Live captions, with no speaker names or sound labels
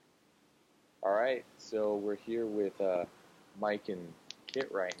All right, so we're here with Mike and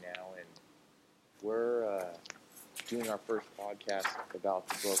Kit right now, and we're doing our first podcast about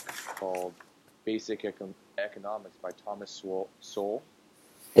the book called Basic Economics by Thomas Sowell.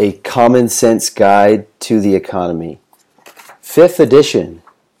 A Common Sense Guide to the Economy. Fifth edition,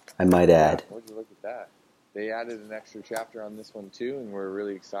 I might Yeah, add. would you look at that? They added an extra chapter on this one too, and we're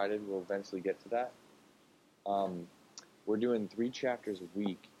really excited. We'll eventually get to that. We're doing 3 chapters a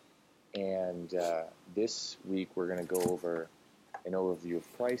week, and this week we're going to go over an overview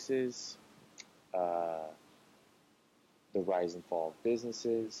of prices, uh, the rise and fall of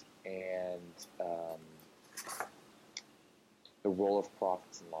businesses, and the role of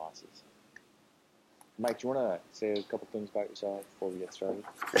profits and losses. Mike, do you want to say a couple things about yourself before we get started?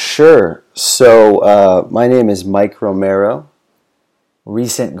 Sure. So, my name is Mike Romero,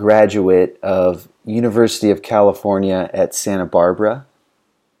 recent graduate of University of California at Santa Barbara,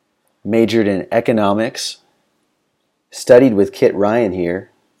 majored in economics, studied with Kit Ryan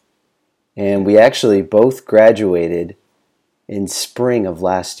here, and we actually both graduated in spring of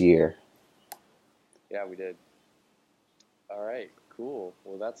last year. Yeah, we did. All right, cool.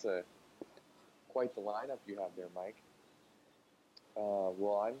 Well, that's quite the lineup you have there, Mike.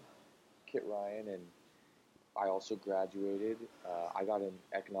 Well, I'm Kit Ryan, and I also graduated. I got an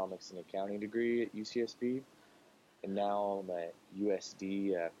economics and accounting degree at UCSB, and now I'm at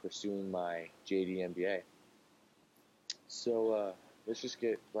USD pursuing my JD MBA. So let's just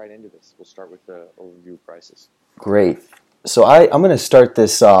get right into this. We'll start with the overview of prices. Great. So I'm going to start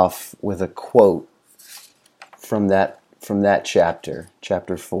this off with a quote from that chapter,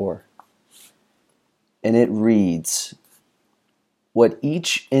 chapter 4. And it reads, "What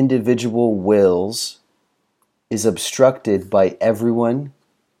each individual wills is obstructed by everyone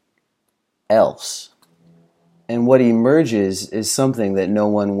else, and what emerges is something that no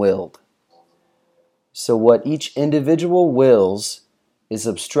one willed." So what each individual wills is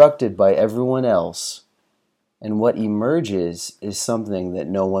obstructed by everyone else, and what emerges is something that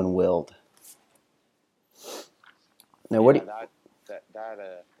no one willed. Now, Yeah,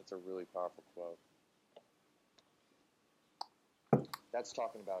 that's a really powerful quote. That's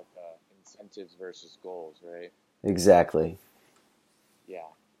talking about incentives versus goals, right? Exactly. Yeah,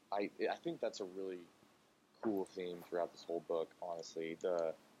 I think that's a really cool theme throughout this whole book. Honestly,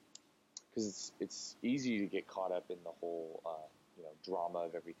 because it's easy to get caught up in the whole drama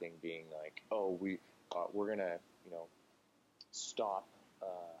of everything being like, oh, we're gonna stop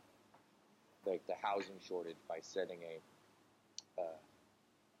like the housing shortage by setting a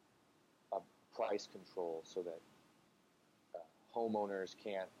price control so that homeowners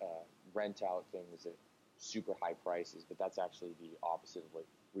can't rent out things at super high prices, but that's actually the opposite of what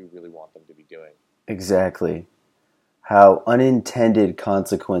we really want them to be doing. Exactly. How unintended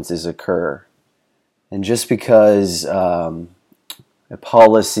consequences occur. And just because a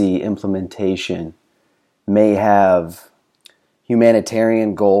policy implementation may have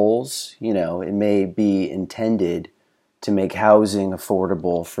humanitarian goals, it may be intended to make housing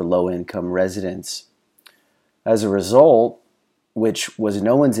affordable for low-income residents. As a result, which was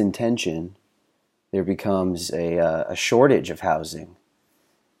no one's intention, there becomes a shortage of housing.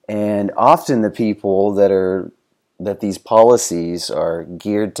 And often the people that these policies are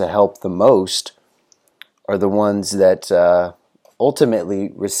geared to help the most are the ones that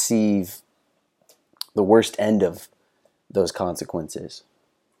ultimately receive the worst end of those consequences.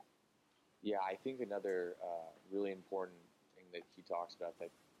 Yeah, I think another really important thing that he talks about that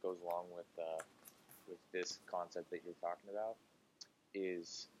goes along with this concept that you're talking about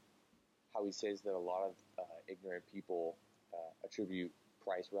is how he says that a lot of ignorant people attribute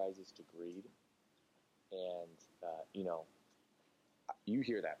price rises to greed, and you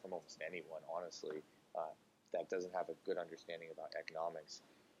hear that from almost anyone, honestly, that doesn't have a good understanding about economics,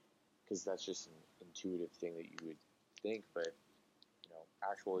 because that's just an intuitive thing that you would think, but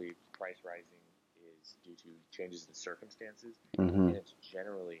actually price rising is due to changes in circumstances, Mm-hmm. and it's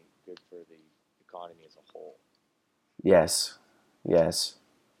generally good for the economy as a whole. Yes. Yes.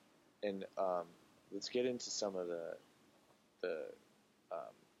 And let's get into some of the um,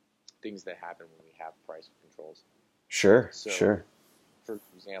 things that happen when we have price controls. Sure. So, Sure. for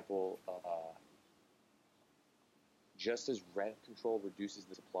example, just as rent control reduces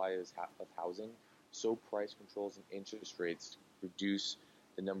the supply of housing, so price controls and interest rates reduce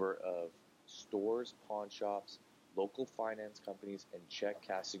the number of stores, pawn shops, local finance companies, and check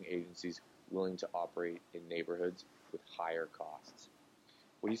cashing agencies willing to operate in neighborhoods with higher costs.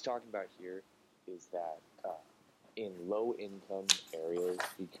 What he's talking about here is that in low-income areas,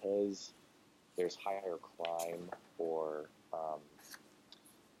 because there's higher crime or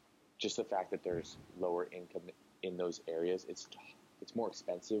just the fact that there's lower income in those areas, it's more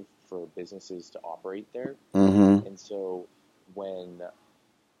expensive for businesses to operate there. Mm-hmm. And so when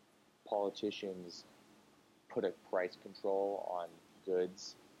politicians put a price control on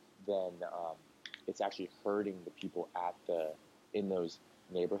goods, then it's actually hurting the people in those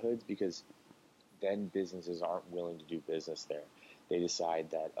neighborhoods, because then businesses aren't willing to do business there. They decide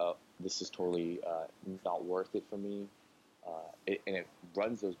that, oh, this is totally not worth it for me, and it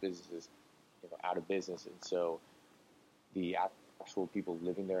runs those businesses, out of business. And so the actual people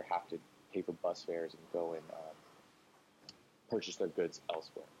living there have to pay for bus fares and go and purchase their goods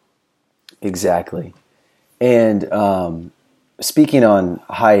elsewhere. Exactly. And speaking on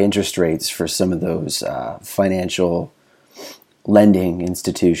high interest rates for some of those financial lending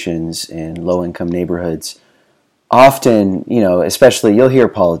institutions in low-income neighborhoods, often, especially you'll hear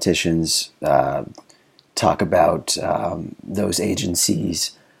politicians talk about those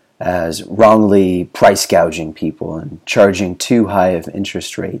agencies as wrongly price gouging people and charging too high of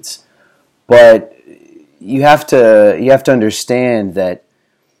interest rates. But you have to understand that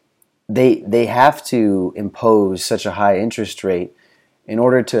they have to impose such a high interest rate in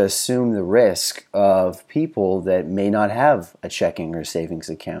order to assume the risk of people that may not have a checking or savings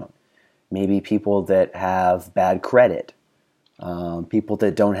account. Maybe people that have bad credit, people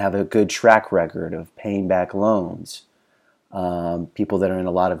that don't have a good track record of paying back loans, people that are in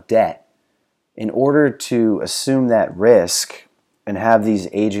a lot of debt. In order to assume that risk and have these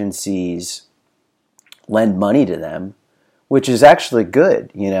agencies lend money to them, which is actually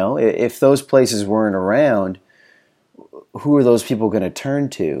good, if those places weren't around, who are those people going to turn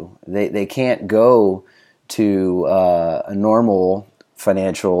to? They can't go to a normal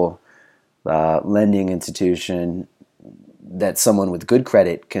financial lending institution that someone with good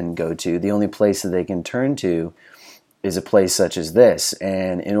credit can go to. The only place that they can turn to is a place such as this.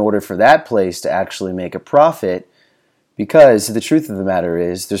 And in order for that place to actually make a profit, because the truth of the matter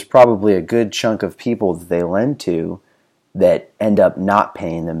is there's probably a good chunk of people that they lend to that end up not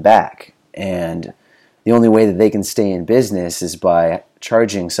paying them back. And the only way that they can stay in business is by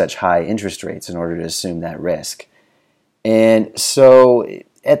charging such high interest rates in order to assume that risk. And so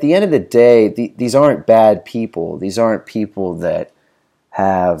at the end of the day, these aren't bad people. These aren't people that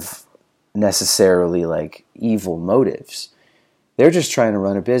have necessarily like evil motives. They're just trying to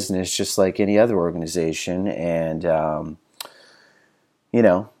run a business just like any other organization, and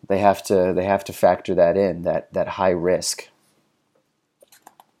they have to factor that in, that high risk.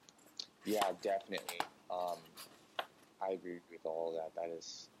 Yeah, definitely. I agree with all of that. That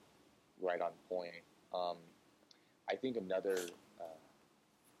is right on point. I think another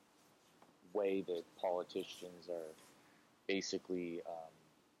way that politicians are basically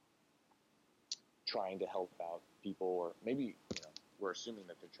trying to help out people, or maybe we're assuming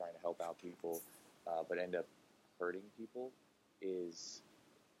that they're trying to help out people, but end up hurting people, is,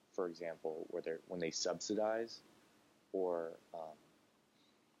 for example, when they subsidize, or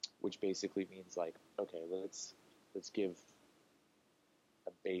which basically means like, okay, let's give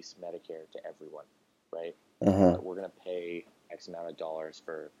a base Medicare to everyone, right? Uh-huh. We're going to pay X amount of dollars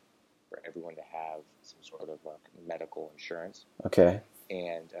for everyone to have some sort of like medical insurance. Okay.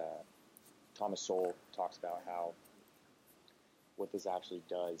 And Thomas Sowell talks about how what this actually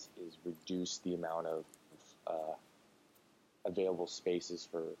does is reduce the amount of available spaces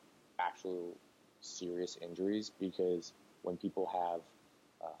for actual serious injuries, because when people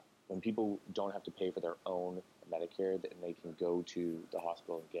don't have to pay for their own Medicare, then they can go to the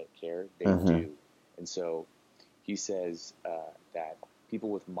hospital and get care. They do. And so he says that people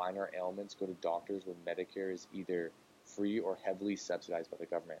with minor ailments go to doctors when Medicare is either free or heavily subsidized by the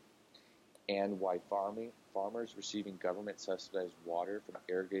government. And why farmers receiving government-subsidized water from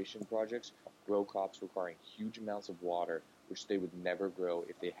irrigation projects grow crops requiring huge amounts of water, which they would never grow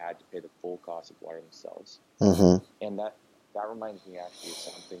if they had to pay the full cost of water themselves. Mm-hmm. And that reminds me actually of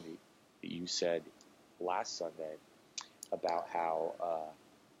something that you said last Sunday about how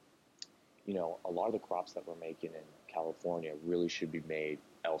a lot of the crops that we're making in California really should be made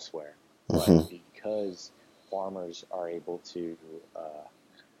elsewhere. Mm-hmm. But because farmers are able to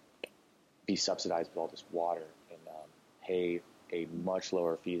be subsidized with all this water and pay a much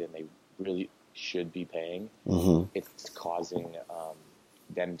lower fee than they really should be paying, mm-hmm. it's causing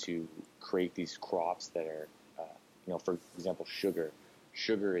them to create these crops that are, for example, sugar.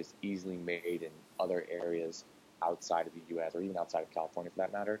 Sugar is easily made in other areas outside of the U.S. or even outside of California, for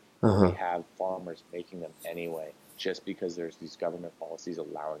that matter. Uh-huh. We have farmers making them anyway, just because there's these government policies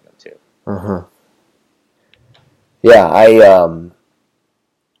allowing them to. Uh-huh.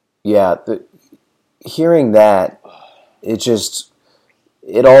 Yeah, hearing that, it just,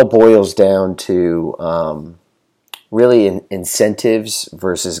 it all boils down to really incentives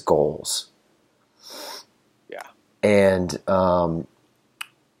versus goals. Yeah. And I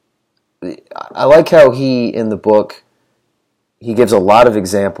like how in the book, he gives a lot of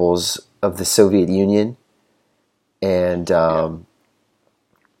examples of the Soviet Union. And I'm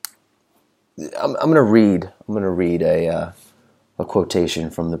going to read a quotation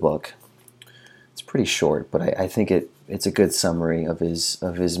from the book. It's pretty short, but I think it's a good summary of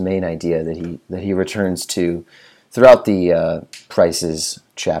his main idea that he returns to throughout the prices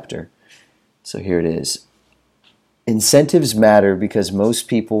chapter. So here it is. Incentives matter because most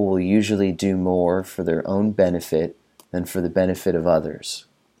people will usually do more for their own benefit than for the benefit of others.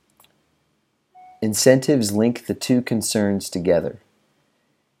 Incentives link the two concerns together.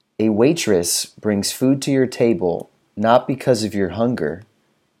 A waitress brings food to your table not because of your hunger,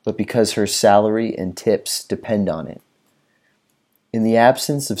 but because her salary and tips depend on it. In the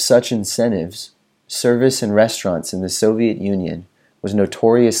absence of such incentives, service in restaurants in the Soviet Union was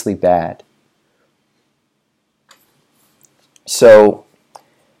notoriously bad. So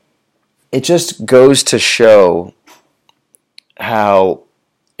it just goes to show how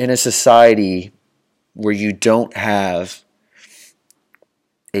in a society where you don't have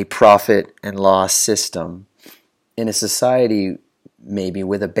a profit and loss system, in a society maybe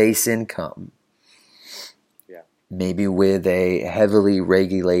with a base income, maybe with a heavily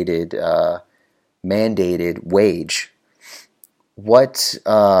regulated, mandated wage, what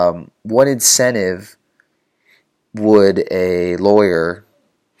incentive would a lawyer,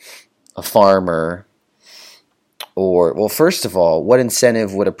 a farmer, or, well, first of all, what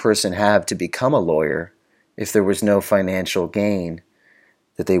incentive would a person have to become a lawyer if there was no financial gain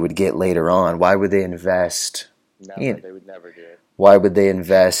that they would get later on? Why would they invest? Never, they would never do it. Why would they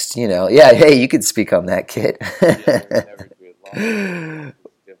invest? Yeah, hey, you could speak on that, Kit. Yeah, they would never do it. Law is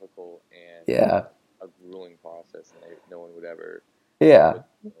difficult and a grueling process, and no one would ever put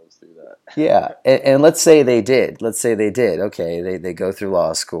themselves through that. Yeah, and let's say they did. Okay, they go through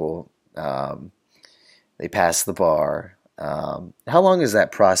law school. They pass the bar. How long is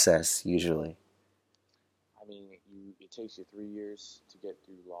that process usually? I mean, it takes you 3 years to get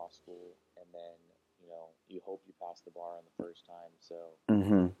through law school, and then you hope you pass the bar on the first time. So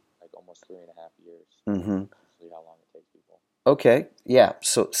like almost 3.5 years. Usually how long it takes people. Okay, yeah.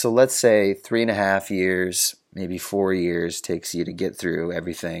 So let's say 3.5 years, maybe 4 years takes you to get through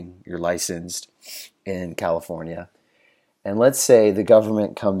everything. You're licensed in California. And let's say the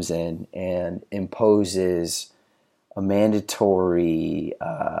government comes in and imposes a mandatory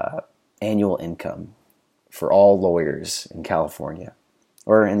annual income for all lawyers in California,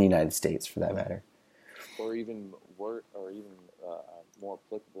 or in the United States for that matter. Or even a more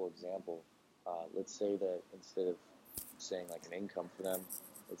applicable example, let's say that instead of saying like an income for them,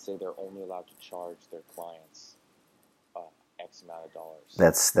 let's say they're only allowed to charge their clients X amount of dollars.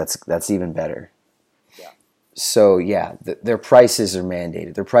 That's even better. Yeah. So yeah, their prices are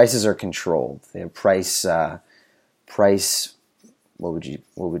mandated. Their prices are controlled. They have price. What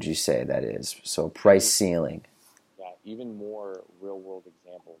would you say that is? So price ceiling. Yeah, even more real world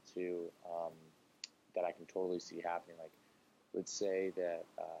example too, that I can totally see happening. Like, let's say that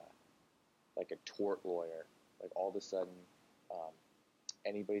like a tort lawyer, like all of a sudden,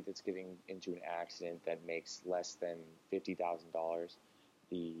 anybody that's getting into an accident that makes less than $50,000,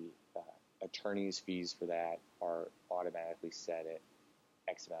 the attorney's fees for that are automatically set at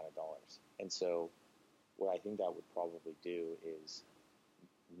X amount of dollars. And so what I think that would probably do is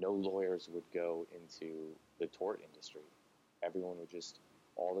no lawyers would go into the tort industry. Everyone would just,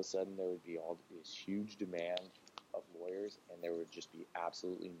 all of a sudden there would be all this huge demand of lawyers, and there would just be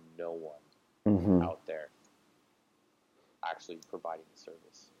absolutely no one out there actually providing the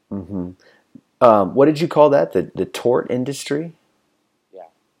service. What did you call that? The tort industry? Yeah.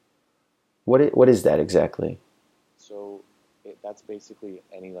 What is that exactly? So that's basically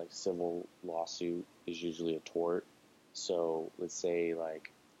any like civil lawsuit is usually a tort. So let's say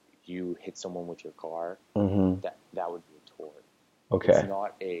like you hit someone with your car, that would be a tort. Okay. It's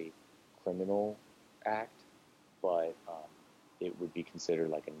not a criminal act, but it would be considered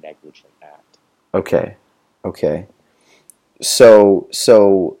like a negligent act. Okay. So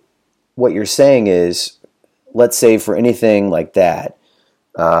what you're saying is, let's say for anything like that,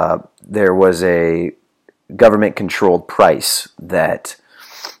 there was a government-controlled price that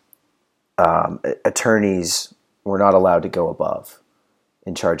attorneys were not allowed to go above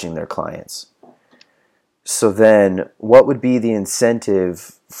in charging their clients. So then, what would be the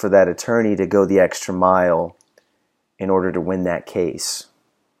incentive for that attorney to go the extra mile in order to win that case?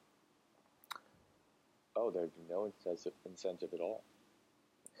 Oh, there'd be no incentive at all.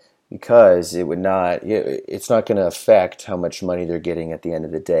 because it's not going to affect how much money they're getting at the end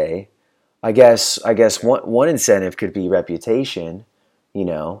of the day. I guess one incentive could be reputation, you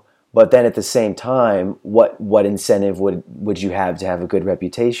know, but then at the same time, what incentive would you have a good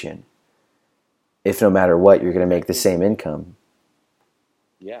reputation if no matter what you're going to make the same income?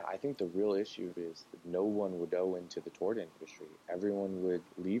 Yeah, I think the real issue is that no one would go into the tort industry. Everyone would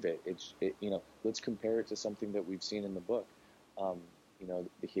leave it. Let's compare it to something that we've seen in the book. Um,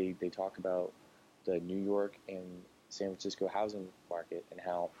 they talk about the New York and San Francisco housing market and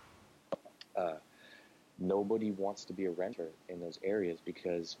how uh, nobody wants to be a renter in those areas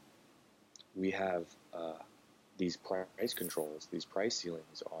because we have these price controls, these price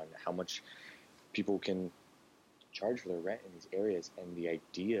ceilings on how much people can charge for their rent in these areas. And the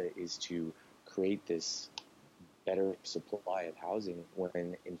idea is to create this better supply of housing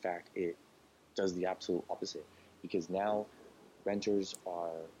when in fact it does the absolute opposite, because now renters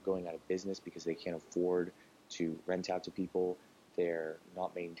are going out of business because they can't afford to rent out to people. They're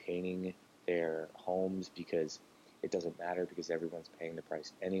not maintaining their homes because it doesn't matter because everyone's paying the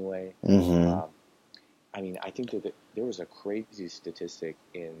price anyway. Mm-hmm. I think that there was a crazy statistic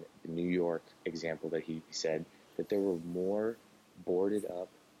in the New York example that he said that there were more boarded up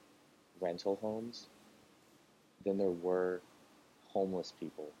rental homes than there were homeless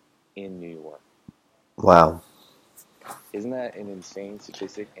people in New York. Wow. Isn't that an insane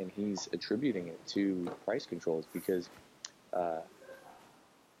statistic? And he's attributing it to price controls because uh,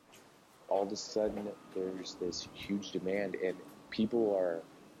 all of a sudden there's this huge demand, and people are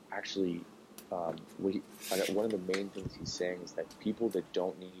actually. One of the main things he's saying is that people that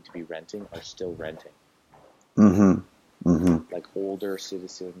don't need to be renting are still renting. Mm-hmm. Mm-hmm. Like older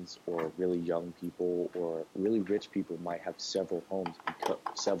citizens or really young people or really rich people might have several homes,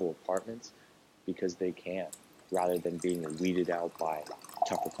 several apartments because they can, rather than being weeded out by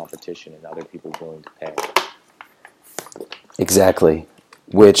tougher competition and other people willing to pay. Exactly,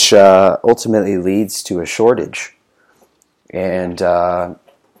 which ultimately leads to a shortage, and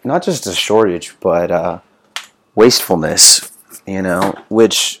not just a shortage, but wastefulness.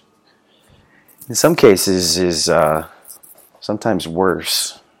 Which in some cases is sometimes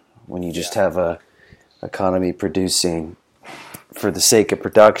worse when you just have a economy producing for the sake of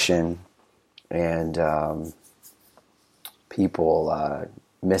production and people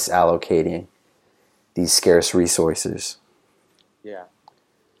misallocating these scarce resources. Yeah.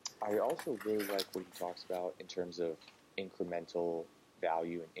 I also really like what he talks about in terms of incremental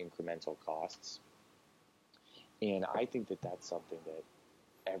value and incremental costs. And I think that that's something that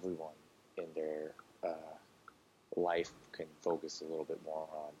everyone in their life can focus a little bit more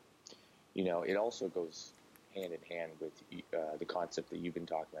on. It also goes hand in hand with the concept that you've been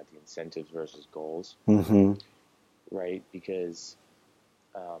talking about, the incentives versus goals, Mm-hmm. right? Because,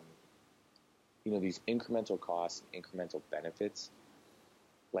 um, these incremental costs, incremental benefits,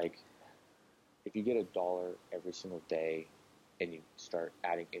 like if you get $1 every single day and you start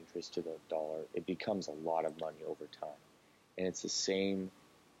adding interest to the dollar, it becomes a lot of money over time. And it's the same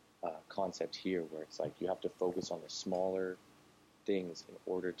concept here where it's like you have to focus on the smaller things in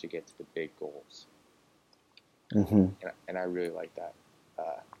order to get to the big goals. Mm-hmm. And I really like that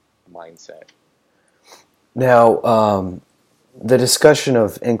mindset. Now, the discussion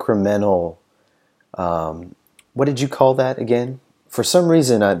of incremental, what did you call that again? For some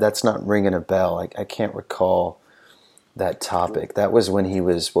reason, that's not ringing a bell. I can't recall that topic. That was when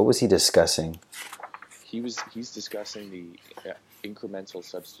what was he discussing? He's discussing the incremental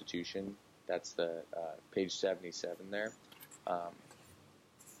substitution. That's the page 77 there.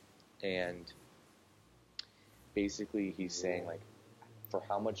 And basically he's saying like for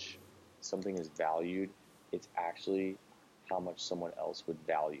how much something is valued, it's actually how much someone else would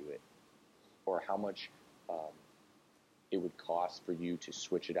value it, or how much it would cost for you to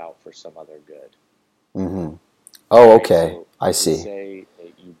switch it out for some other good. Mm-hmm. Oh, okay. Right? So I see. Say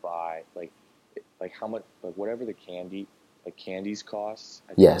that you buy like how much, like whatever the candies costs.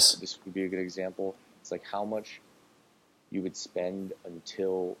 I think Yes. this would be a good example. It's like how much you would spend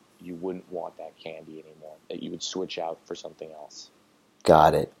until you wouldn't want that candy anymore, that you would switch out for something else.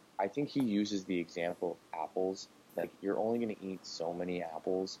 Got it. I think he uses the example of apples. Like you're only going to eat so many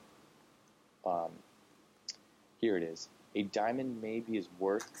apples. Here it is. A diamond maybe is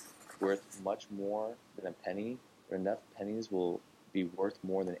worth much more than a penny, or enough pennies will be worth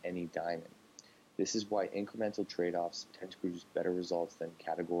more than any diamond. This is why incremental trade-offs tend to produce better results than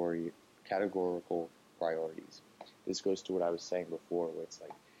categorical priorities. This goes to what I was saying before, where it's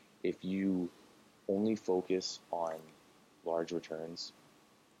like if you only focus on large returns,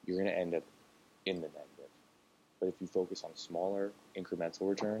 you're going to end up in the negative. But if you focus on smaller incremental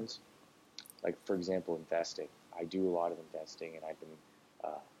returns, like for example, investing, I do a lot of investing, and I've been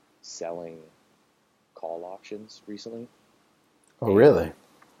selling call options recently. Oh, And really?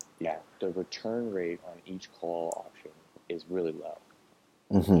 yeah, the return rate on each call option is really low.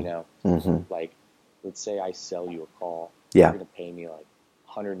 Mm-hmm. You know, Mm-hmm. like let's say I sell you a call, Yeah. you're gonna pay me like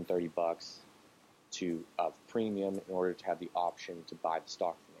 $130 to of premium in order to have the option to buy the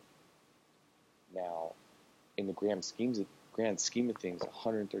stock from me. Now, in the grand scheme of things,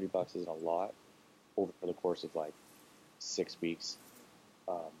 $130 isn't a lot over the course of like 6 weeks.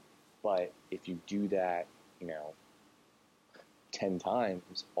 But if you do that, 10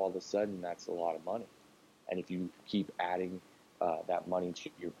 times, all of a sudden that's a lot of money. And if you keep adding that money to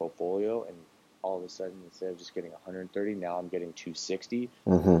your portfolio, and all of a sudden instead of just getting 130, now I'm getting 260,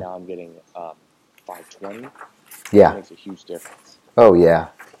 Mm-hmm. now I'm getting 520. Yeah. It makes a huge difference. Oh, yeah.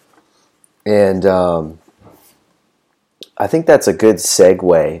 And I think that's a good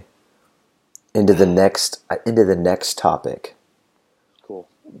segue into the next topic, Cool.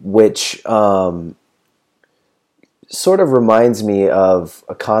 which sort of reminds me of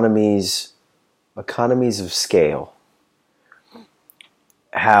economies of scale.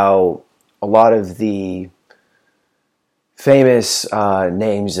 How a lot of the famous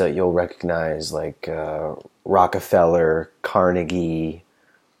names that you'll recognize, like Rockefeller, Carnegie,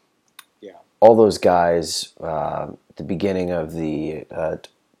 Yeah. all those guys at the beginning of the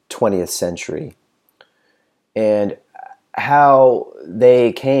 20th century, and how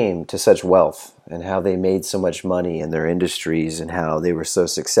they came to such wealth and how they made so much money in their industries and how they were so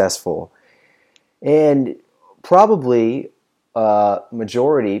successful. And probably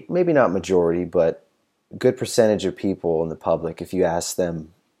majority, maybe not majority, but a good percentage of people in the public, if you ask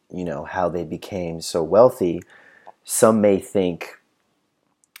them, how they became so wealthy, some may think,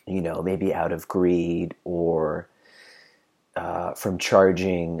 maybe out of greed or from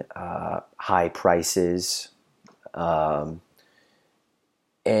charging high prices. And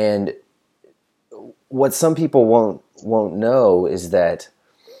what some people won't know is that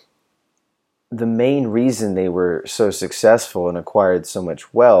the main reason they were so successful and acquired so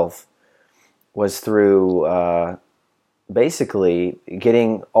much wealth was through basically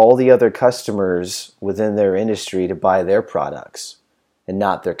getting all the other customers within their industry to buy their products and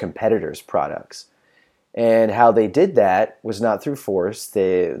not their competitors' products. And how they did that was not through force.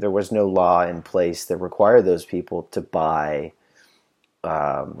 There was no law in place that required those people to buy,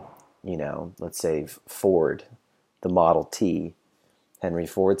 let's say Ford, the Model T, Henry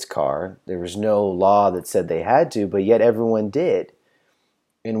Ford's car. There was no law that said they had to, but yet everyone did.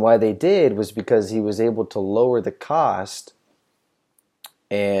 And why they did was because he was able to lower the cost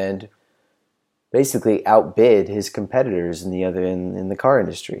and basically outbid his competitors in the car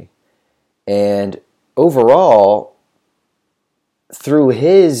industry. And overall, through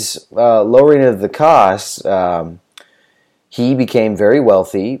his lowering of the costs, he became very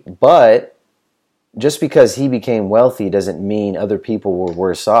wealthy. But just because he became wealthy doesn't mean other people were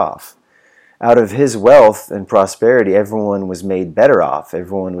worse off. Out of his wealth and prosperity, everyone was made better off.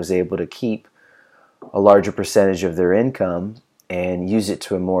 Everyone was able to keep a larger percentage of their income and use it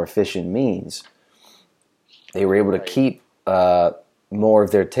to a more efficient means. They were able to keep more of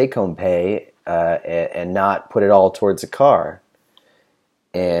their take-home pay and not put it all towards a car.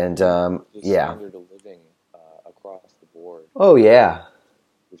 And The standard of living across the board. Oh yeah.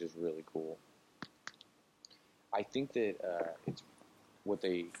 Which is really cool. I think that it's what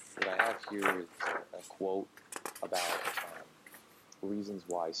I have here is a quote about reasons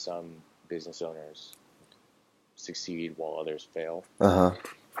why some business owners succeed while others fail. Uh-huh.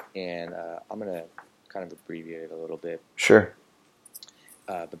 And I'm going to kind of abbreviate it a little bit. Sure.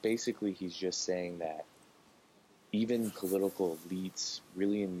 But basically he's just saying that even political elites,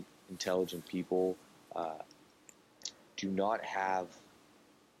 really intelligent people, do not have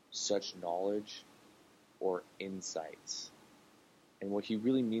such knowledge or insights. And what he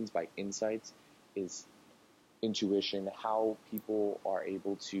really means by insights is intuition, how people are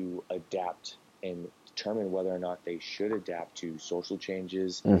able to adapt and determine whether or not they should adapt to social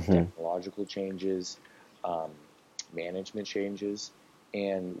changes, technological changes, management changes.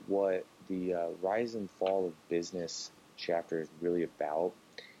 And what the rise and fall of business chapter is really about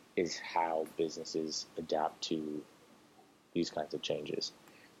is how businesses adapt to these kinds of changes.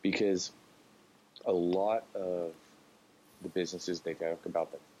 Because a lot of the businesses they talk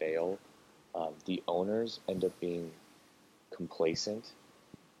about that fail, the owners end up being complacent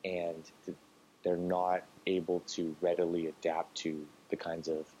and they're not able to readily adapt to the kinds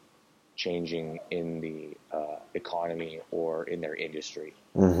of changing in the economy or in their industry.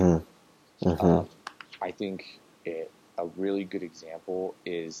 I think A really good example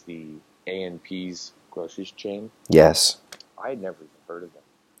is the A&P's grocery chain. Yes. I had never even heard of them.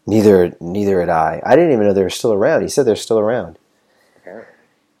 Neither had I. I didn't even know they were still around. He said they're still around. Apparently.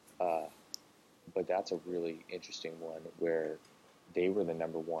 But that's a really interesting one where they were the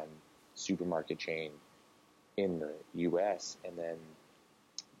number one supermarket chain in the U.S. and then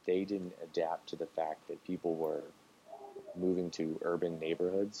they didn't adapt to the fact that people were moving to urban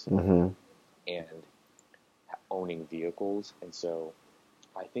neighborhoods Mm-hmm. and owning vehicles. And so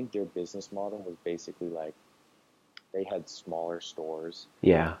I think their business model was basically like they had smaller stores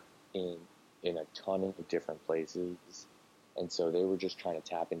Yeah. in a ton of different places. And so they were just trying to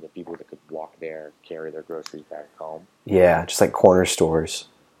tap into people that could walk there, carry their groceries back home. Yeah, just like corner stores.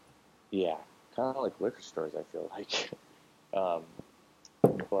 Yeah, kind of like liquor stores, I feel like.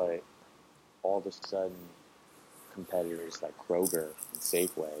 But all of a sudden, competitors like Kroger and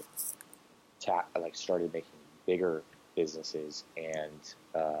Safeway started making bigger businesses, and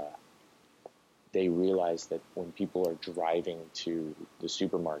they realized that when people are driving to the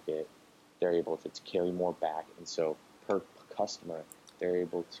supermarket, they're able to carry more back, and so per customer, they're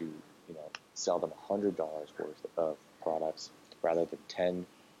able to sell them $100 worth of products rather than $10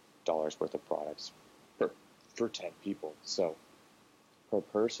 worth of products for 10 people. So per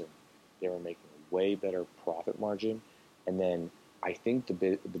person, they were making a way better profit margin. And then I think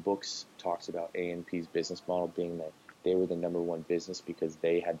the books talks about A&P's business model being that they were the number one business because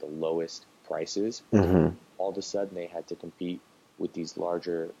they had the lowest prices. Mm-hmm. All of a sudden, they had to compete with these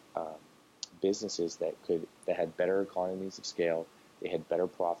larger businesses that had better economies of scale. They had better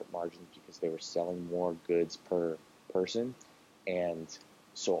profit margins because they were selling more goods per person. And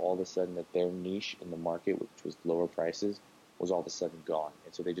so all of a sudden that their niche in the market, which was lower prices, was all of a sudden gone.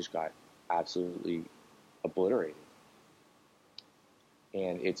 And so they just got absolutely obliterated.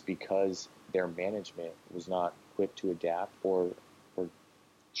 And it's because their management was not quick to adapt or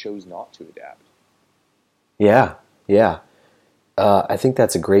chose not to adapt. Yeah, yeah. I think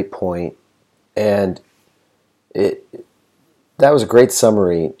that's a great point. And that was a great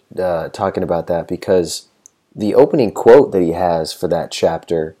summary talking about that, because the opening quote that he has for that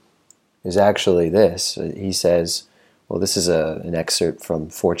chapter is actually this. He says, well, this is an excerpt from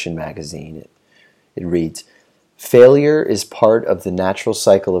Fortune magazine. It reads, "Failure is part of the natural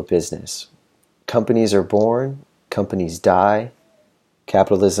cycle of business. Companies are born, companies die,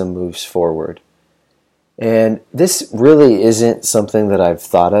 capitalism moves forward." And this really isn't something that I've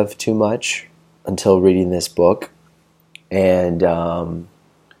thought of too much until reading this book. And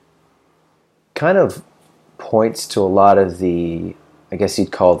kind of points to a lot of the, I guess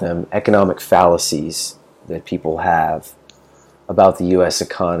you'd call them, economic fallacies that people have about the U.S.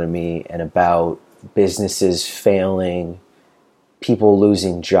 economy and about businesses failing, people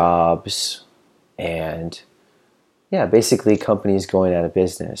losing jobs, and basically companies going out of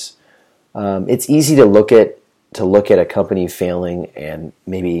business. It's easy to look at a company failing and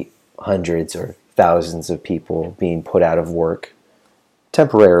maybe hundreds or thousands of people being put out of work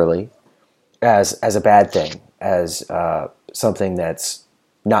temporarily as a bad thing, as something that's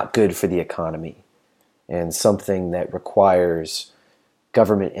not good for the economy, and something that requires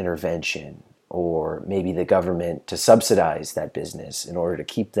government intervention, or maybe the government to subsidize that business in order to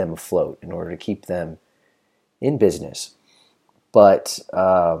keep them afloat, in order to keep them in business. But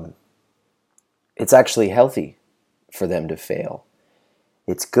it's actually healthy for them to fail.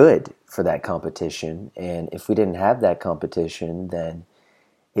 It's good for that competition, and if we didn't have that competition, then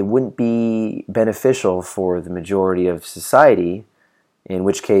it wouldn't be beneficial for the majority of society, in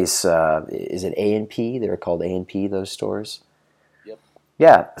which case, is it A&P? They're called A&P, those stores? Yep.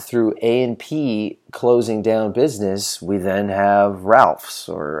 Yeah, through A&P closing down business, we then have Ralph's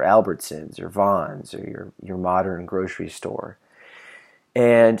or Albertsons or Vons or your modern grocery store.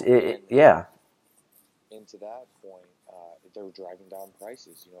 And And to that point, they were driving down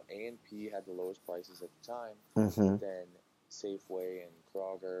prices. A&P had the lowest prices at the time. Mm-hmm. Then Safeway and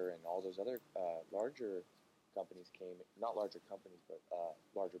Kroger and all those other larger companies came. Not larger companies, but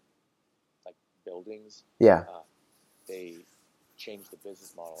larger like buildings. Yeah. They changed the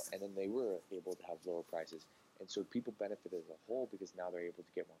business model, and then they were able to have lower prices. And so people benefited as a whole because now they're able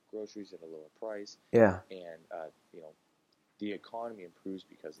to get more groceries at a lower price. Yeah. And the economy improves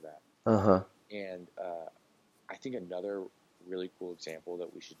because of that. Uh-huh. And I think another really cool example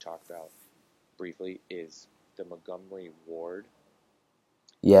that we should talk about briefly is the Montgomery Ward.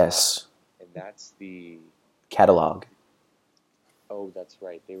 Yes. And that's the catalog. Oh, that's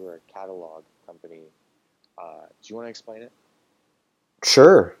right. They were a catalog company. Do you want to explain it?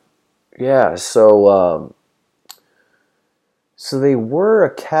 Sure. Yeah. So they were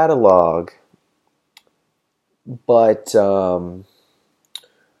a catalog, But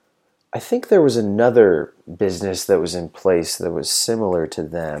I think there was another business that was in place that was similar to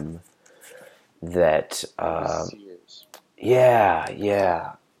them. That Maybe Sears. yeah,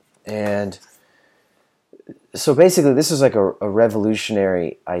 yeah, and so basically, this is like a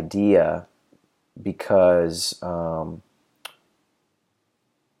revolutionary idea because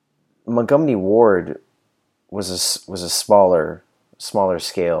Montgomery Ward was a smaller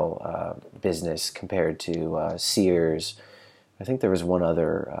scale business compared to Sears. I think there was one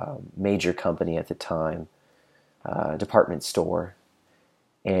other major company at the time, department store,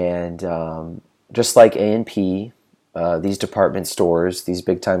 and just like A&P, these department stores, these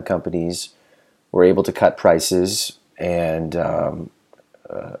big time companies, were able to cut prices and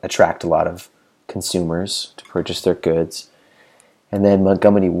attract a lot of consumers to purchase their goods. And then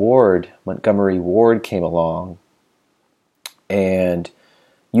Montgomery Ward came along and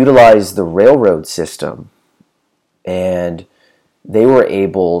utilized the railroad system, and they were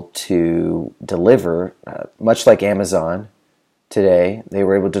able to deliver, much like Amazon today. They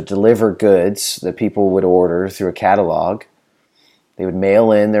were able to deliver goods that people would order through a catalog. They would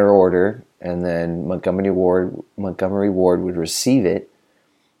mail in their order, and then Montgomery Ward would receive it,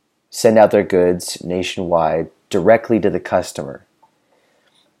 send out their goods nationwide directly to the customer.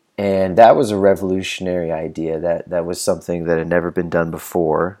 And that was a revolutionary idea. That was something that had never been done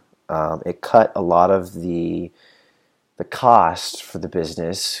before. It cut a lot of the cost for the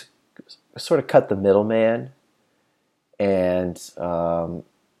business, sort of cut the middleman, and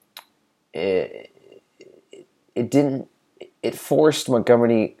it it didn't it forced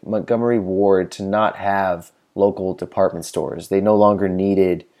Montgomery Ward to not have local department stores. They no longer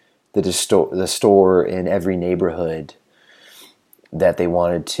needed the store in every neighborhood that they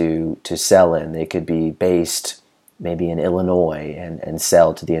wanted to sell in. They could be based maybe in Illinois and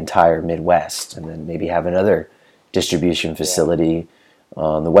sell to the entire Midwest, and then maybe have another distribution Yeah, facility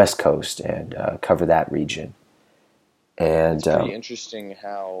on the West Coast and cover that region. it's And pretty interesting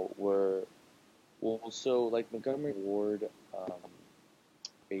how we're well. So like Montgomery Ward,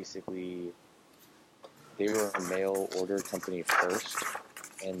 basically they were a mail order company first,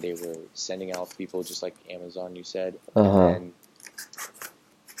 and they were sending out people just like Amazon, you said, and uh-huh. then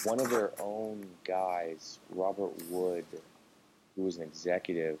one of their own guys, Robert Wood, who was an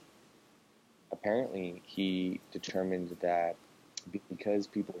executive, apparently he determined that because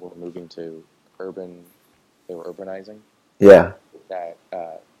people were moving to urban, they were urbanizing, Yeah. that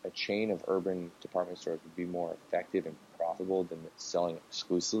a chain of urban department stores would be more effective and profitable than selling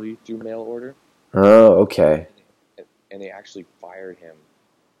exclusively through mail order. Oh, okay. And they actually fired him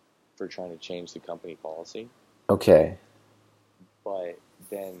for trying to change the company policy. Okay. But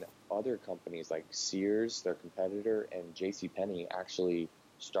then other companies like Sears, their competitor, and J.C. Penney actually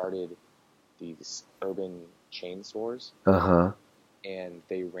started these urban chain stores, Uh-huh. and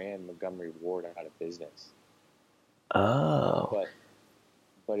they ran Montgomery Ward out of business. Oh.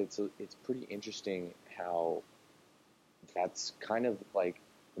 But it's pretty interesting how that's kind of like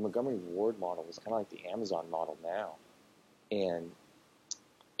the Montgomery Ward model is kind of like the Amazon model now, and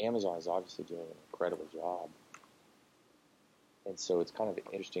Amazon is obviously doing an incredible job. And so it's kind of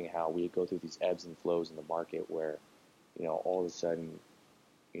interesting how we go through these ebbs and flows in the market where, all of a sudden,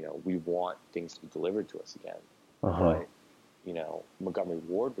 we want things to be delivered to us again. Uh-huh. But, Montgomery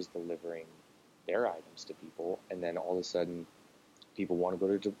Ward was delivering their items to people, and then all of a sudden, people want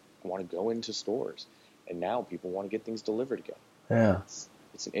to go into stores, and now people want to get things delivered again. Yeah.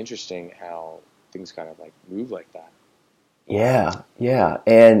 It's an interesting how things kind of like move like that. Yeah. Yeah.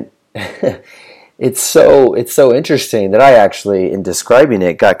 And it's so interesting that I actually, in describing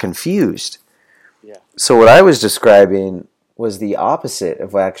it, got confused. Yeah, So what I was describing was the opposite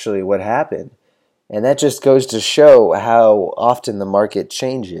of actually what happened. And that just goes to show how often the market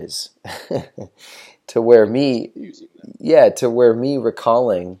changes. to where it is me confusing then. Yeah, to where me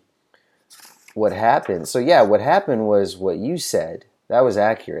recalling what happened. So yeah, what happened was what you said. That was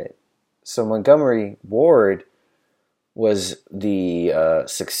accurate. So Montgomery Ward was the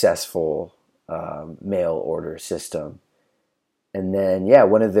successful mail order system, and then yeah,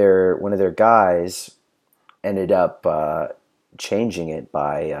 one of their guys ended up changing it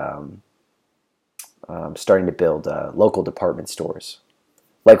by starting to build local department stores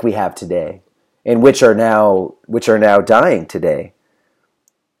like we have today, and which are now dying today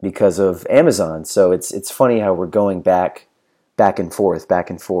because of Amazon. So it's funny how we're going back and forth, back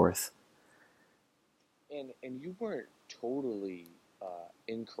and forth. And you weren't totally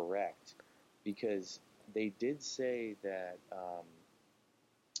incorrect because they did say that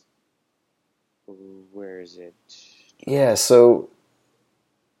where is it? Yeah. So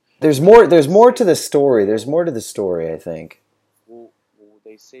There's more to the story. There's more to the story, I think. Well,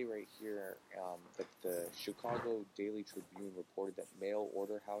 they say right here that the Chicago Daily Tribune reported that mail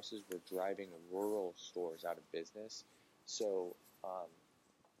order houses were driving rural stores out of business. So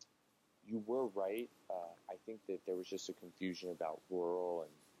you were right. I think that there was just a confusion about rural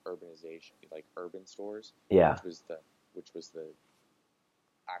and urbanization, like urban stores, Yeah. which was the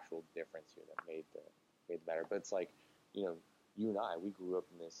actual difference here that made the matter. But it's like, you and I, we grew up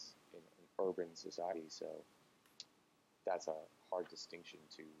in an urban society, so that's a hard distinction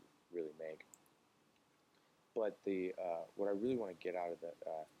to really make. But the what I really want to get out of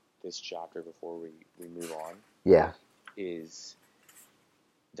this chapter before we move on Yeah. is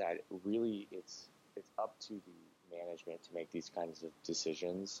that really it's up to the management to make these kinds of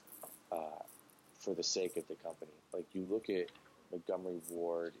decisions for the sake of the company. Like you look at Montgomery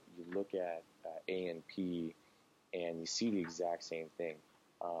Ward, you look at A&P, and you see the exact same thing.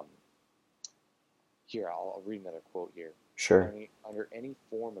 Here, I'll read another quote here. Sure. Under any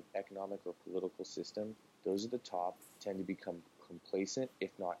form of economic or political system, those at the top tend to become complacent,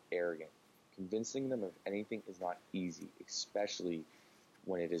 if not arrogant. Convincing them of anything is not easy, especially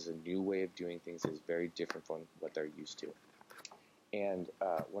when it is a new way of doing things that is very different from what they're used to. And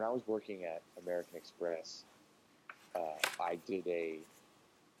when I was working at American Express, I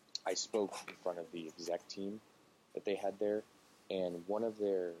spoke in front of the exec team that they had there, and one of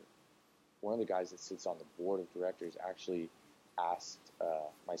the guys that sits on the board of directors actually asked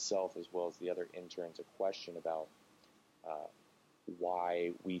myself as well as the other interns a question about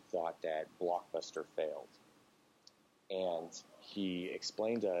why we thought that Blockbuster failed. And he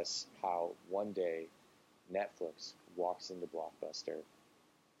explained to us how one day Netflix walks into Blockbuster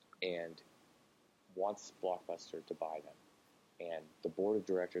and wants Blockbuster to buy them. And the board of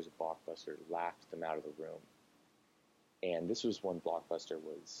directors of Blockbuster laughed them out of the room. And this was when Blockbuster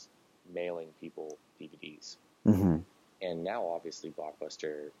was mailing people DVDs. Mm-hmm. And now, obviously,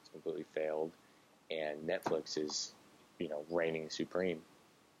 Blockbuster has completely failed, and Netflix is, reigning supreme.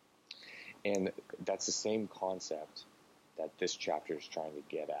 And that's the same concept that this chapter is trying to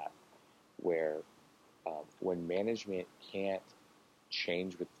get at, where when management can't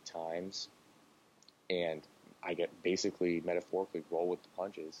change with the times, and I get basically metaphorically roll with the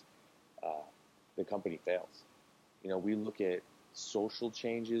punches, the company fails. We look at social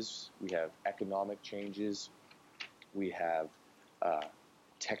changes, we have economic changes, we have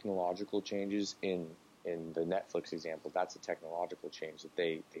technological changes. In the Netflix example, that's a technological change that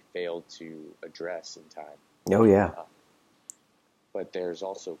they failed to address in time. Oh, yeah. But there's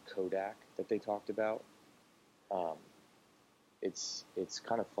also Kodak that they talked about. It's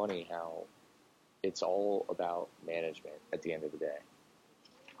kind of funny how it's all about management at the end of the day.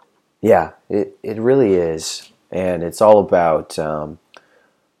 Yeah, it really is. And it's all about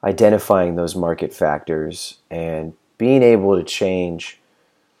identifying those market factors and being able to change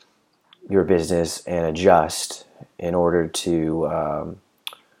your business and adjust in order to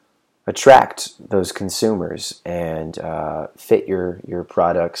attract those consumers and fit your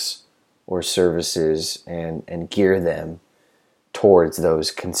products or services and gear them towards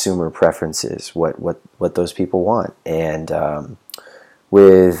those consumer preferences, what those people want. And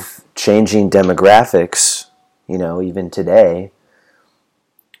with changing demographics, even today,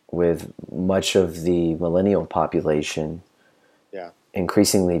 with much of the millennial population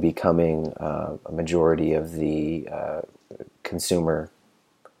increasingly becoming a majority of the consumer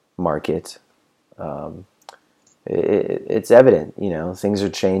market, it's evident, things are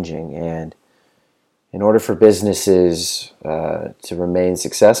changing. And in order for businesses to remain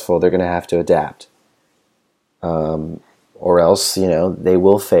successful, they're going to have to adapt. Or else, they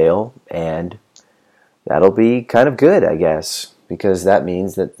will fail, and that'll be kind of good, I guess, because that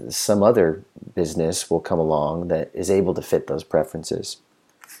means that some other business will come along that is able to fit those preferences.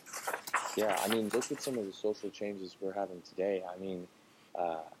 Yeah, look at some of the social changes we're having today.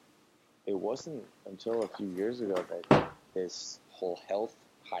 It wasn't until a few years ago that this whole health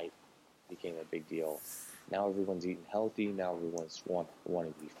hype became a big deal. Now everyone's eating healthy. Now everyone's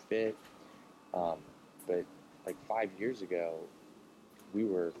wanting to be fit. But like 5 years ago, we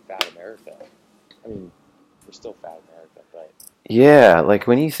were Fat America. We're still Fat America, but yeah, like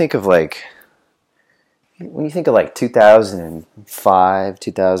when you think of 2005,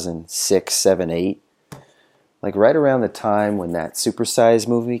 2006, 7, 8, like right around the time when that Super Size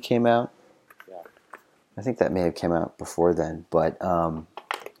movie came out. Yeah. I think that may have come out before then, but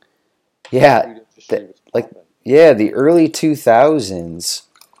yeah, the early 2000s,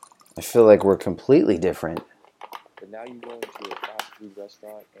 I feel like were completely different. But now you go into a fast food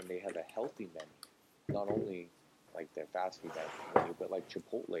restaurant and they have a healthy menu. Not only like their fast food menu, but like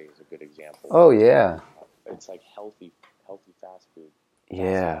Chipotle is a good example. Oh yeah. It's like healthy fast food.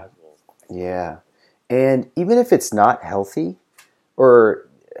 Yeah. Fast casual. Yeah. And even if it's not healthy, or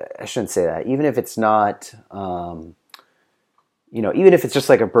I shouldn't say that, even if it's not, even if it's just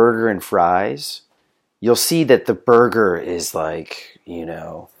like a burger and fries, you'll see that the burger is like,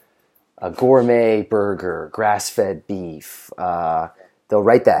 a gourmet burger, grass-fed beef. They'll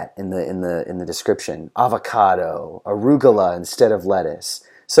write that in the description. Avocado, arugula instead of lettuce.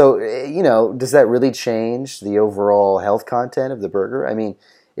 So, does that really change the overall health content of the burger? I mean,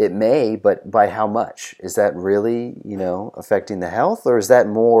 it may, but by how much? Is that really, affecting the health, or is that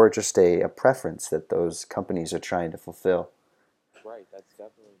more just a preference that those companies are trying to fulfill? Right. That's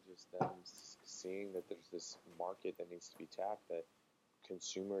definitely just them seeing that there's this market that needs to be tapped, that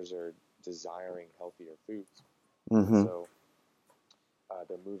consumers are desiring healthier foods. Mm-hmm. So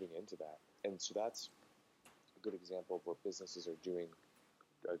they're moving into that. And so that's a good example of where businesses are doing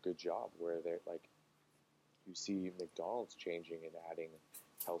a good job, where they're like, you see McDonald's changing and adding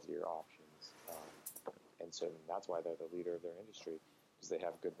healthier options. And so that's why they're the leader of their industry, because they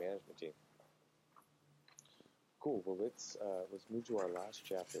have a good management team. Cool. Well, let's move to our last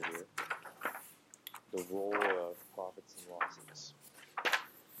chapter here. The role of profits and losses.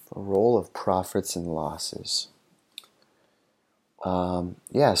 The role of profits and losses.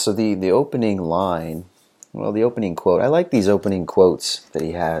 So the opening line, the opening quote. I like these opening quotes that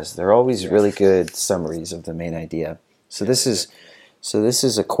he has. They're always really good summaries of the main idea. So this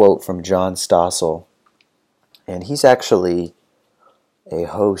is a quote from John Stossel, and he's actually a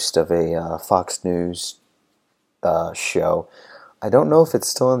host of a Fox News show. I don't know if it's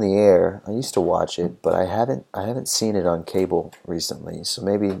still in the air. I used to watch it, but I haven't seen it on cable recently. So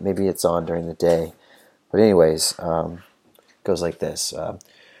maybe it's on during the day. But anyways, it goes like this.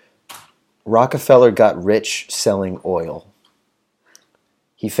 Rockefeller got rich selling oil.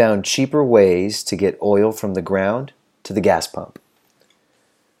 He found cheaper ways to get oil from the ground to the gas pump.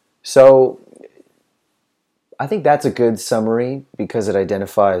 So I think that's a good summary because it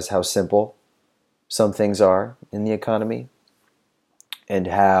identifies how simple some things are in the economy, and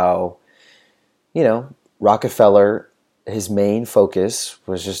how, Rockefeller, his main focus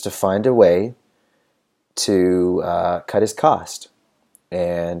was just to find a way to cut his cost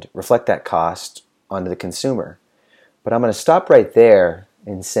and reflect that cost onto the consumer. But I'm going to stop right there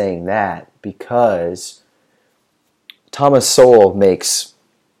in saying that, because Thomas Sowell makes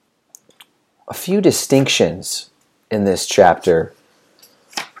a few distinctions in this chapter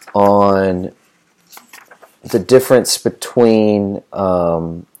on the difference between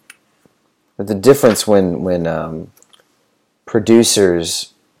the difference when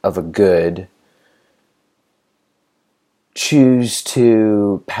producers of a good choose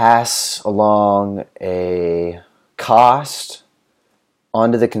to pass along a cost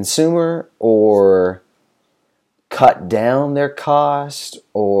onto the consumer, or cut down their cost,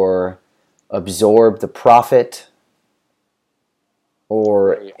 or absorb the profit,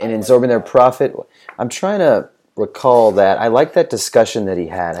 or in absorbing their profit. I'm trying to recall that. I like that discussion that he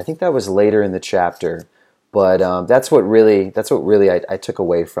had. I think that was later in the chapter, but that's what really I took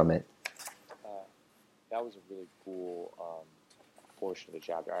away from it. That was a really cool portion of the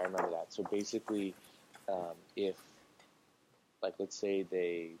chapter. I remember that. So basically, if, like, let's say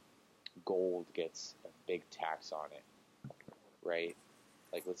gold gets a big tax on it, right?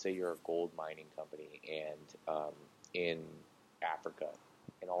 Like, let's say you're a gold mining company and in Africa,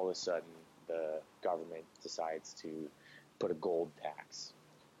 and all of a sudden the government decides to put a gold tax.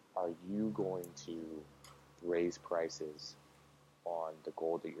 Are you going to raise prices on the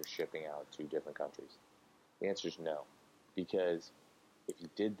gold that you're shipping out to different countries? The answer is no, because if you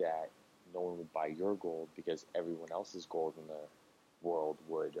did that, no one would buy your gold, because everyone else's gold in the world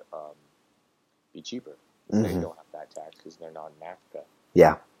would be cheaper. Mm-hmm. They don't have that tax because they're not in Africa.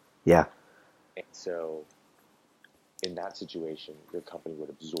 Yeah. And so in that situation, your company would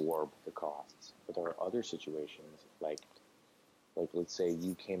absorb the costs. But there are other situations, like let's say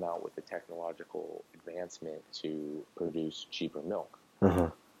you came out with a technological advancement to produce cheaper milk. Mm-hmm.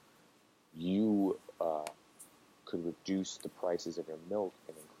 You could reduce the prices of your milk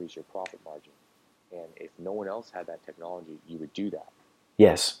and increase your profit margin. And if no one else had that technology, you would do that.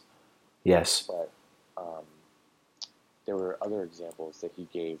 Yes. But there were other examples that he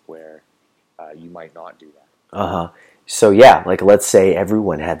gave where you might not do that. So yeah, like let's say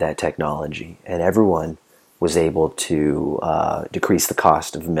everyone had that technology and everyone was able to decrease the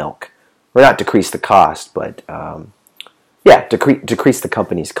cost of milk. Or not decrease the cost, but decrease the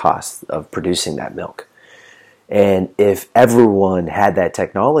company's cost of producing that milk. And if everyone had that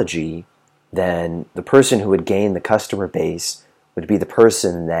technology, then the person who would gain the customer base would be the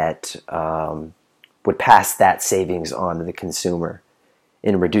person that would pass that savings on to the consumer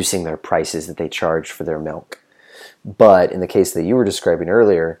in reducing their prices that they charge for their milk. But in the case that you were describing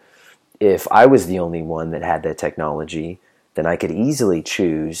earlier, if I was the only one that had that technology, then I could easily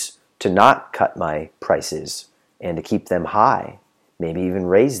choose to not cut my prices and to keep them high, maybe even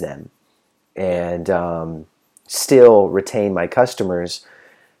raise them, and still retain my customers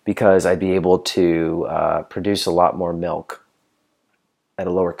because I'd be able to produce a lot more milk at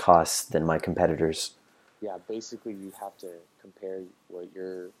a lower cost than my competitors. Yeah, basically you have to compare what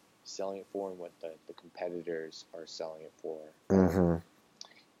you're selling it for and what the competitors are selling it for Mm-hmm.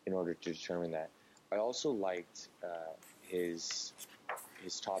 in order to determine that. I also liked his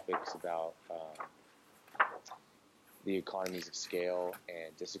topics about the economies of scale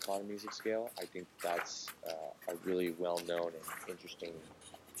and diseconomies of scale. I think that's a really well-known and interesting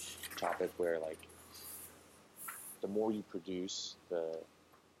topic where, like, the more you produce, the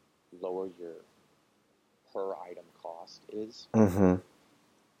lower your per item cost is. Mm-hmm.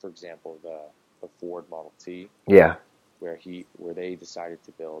 For example, the Ford Model T, Yeah. where they decided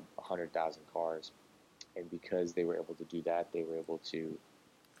to build 100,000 cars, and because they were able to do that, they were able to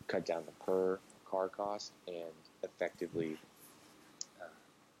cut down the per car cost and effectively,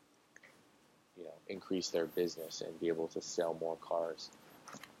 increase their business and be able to sell more cars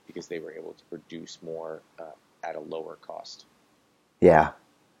because they were able to produce more at a lower cost. Yeah.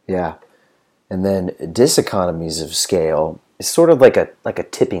 Yeah. And then diseconomies of scale is sort of like a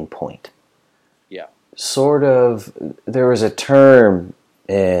tipping point. Yeah. Sort of, there was a term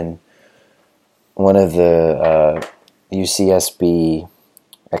in one of the UCSB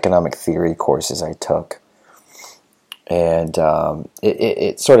economic theory courses I took, and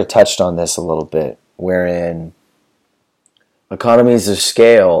it sort of touched on this a little bit, wherein economies of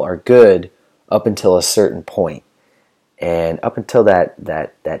scale are good up until a certain point. And up until that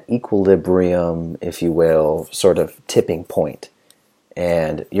equilibrium, if you will, sort of tipping point,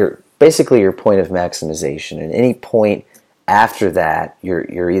 and you're basically your point of maximization. And any point after that,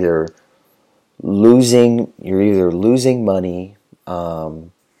 you're either losing money.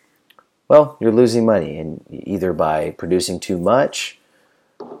 You're losing money, and either by producing too much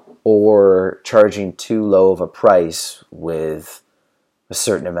or charging too low of a price with a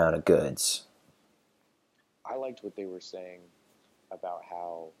certain amount of goods. I liked what they were saying about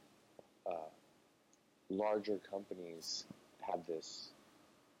how larger companies have this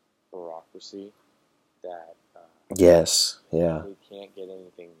bureaucracy that Yes, yeah. they can't get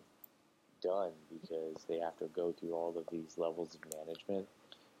anything done because they have to go through all of these levels of management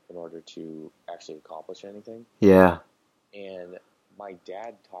in order to actually accomplish anything. Yeah. And my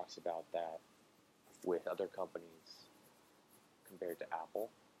dad talks about that with other companies compared to Apple.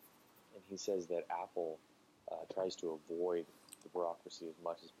 And he says that Apple tries to avoid the bureaucracy as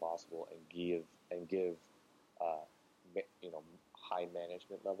much as possible and give high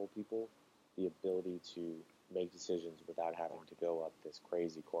management level people the ability to make decisions without having to go up this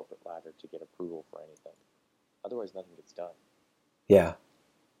crazy corporate ladder to get approval for anything. Otherwise, nothing gets done. Yeah,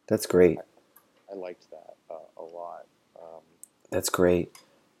 that's great. I liked that a lot. That's great.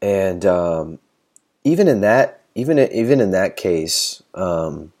 And even in that case,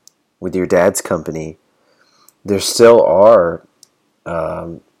 with your dad's company, there still are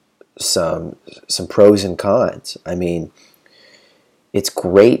some pros and cons. I mean, it's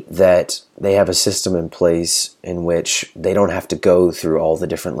great that they have a system in place in which they don't have to go through all the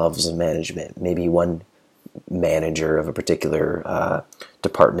different levels of management. Maybe one manager of a particular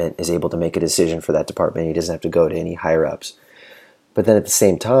department is able to make a decision for that department. He doesn't have to go to any higher ups. But then at the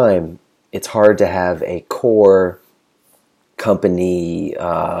same time, it's hard to have a core company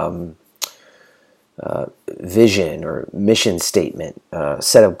vision or mission statement,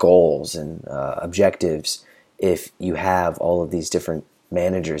 set of goals and objectives if you have all of these different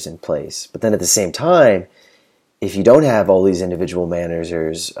managers in place. But then at the same time, if you don't have all these individual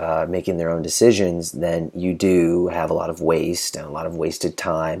managers making their own decisions, then you do have a lot of waste and a lot of wasted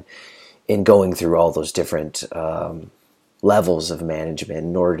time in going through all those different levels of management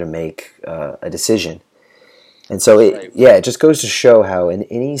in order to make a decision. And so, it just goes to show how in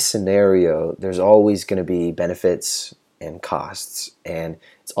any scenario, there's always going to be benefits and costs. And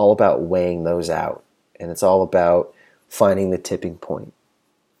it's all about weighing those out. And it's all about finding the tipping point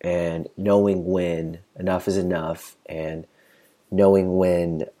and knowing when enough is enough and knowing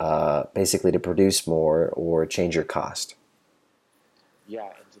when basically to produce more or change your cost. Yeah,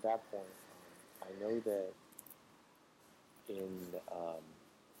 and to that point, I know that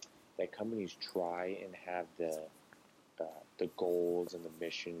that companies try and have the goals and the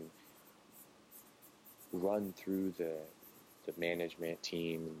mission run through the management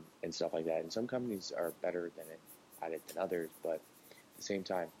team and stuff like that. And some companies are better at it than others, but at the same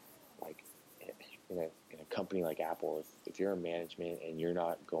time, like in a company like Apple, if you're in management and you're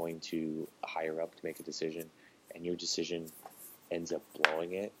not going to higher up to make a decision, and your decision ends up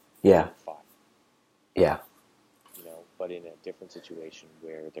blowing it, Yeah. you're fine. Yeah. But in a different situation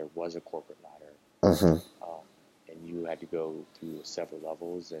where there was a corporate ladder, Mm-hmm. and you had to go through several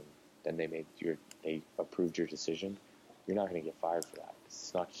levels, and then they approved your decision, you're not going to get fired for that.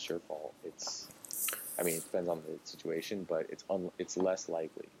 It's not just your fault. It depends on the situation, but it's less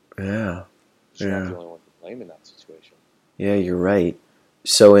likely. Yeah. You're not the only one to blame in that situation. Yeah, you're right.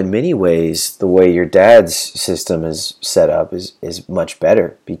 So in many ways, the way your dad's system is set up is much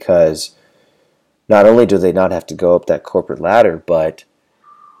better, because not only do they not have to go up that corporate ladder, but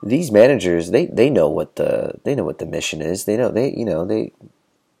these managers, they know what the mission is. They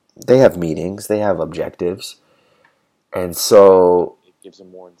have meetings, they have objectives. And so It gives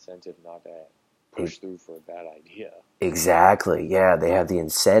them more incentive not to push through for a bad idea. exactly, yeah, they have the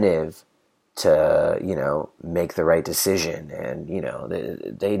incentive to make the right decision, and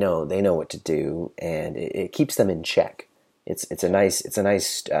they know what to do, and it keeps them in check. It's a nice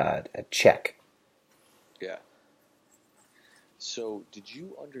a check. Yeah. So, did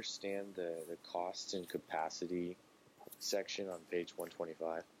you understand the costs and capacity section on page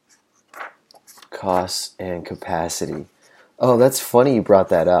 125? Costs and capacity. Oh, that's funny you brought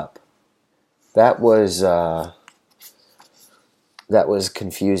that up. That was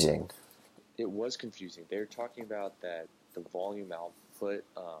confusing. It was confusing. They were talking about that the volume output.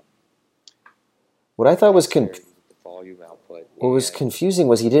 What I thought was the volume output. What was confusing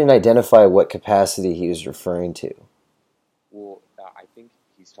was he didn't identify what capacity he was referring to. Well, I think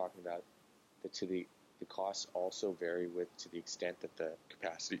he's talking about the costs also vary to the extent that the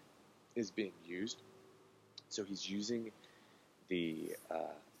capacity is being used. So he's using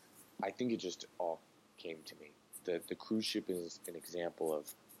I think it just all came to me. The cruise ship is an example of,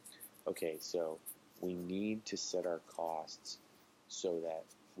 okay, so we need to set our costs so that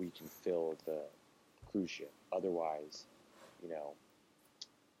we can fill the cruise ship. Otherwise,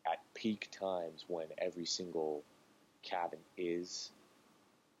 at peak times when every single cabin is,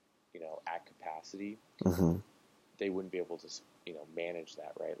 at capacity, Mm-hmm. they wouldn't be able to, manage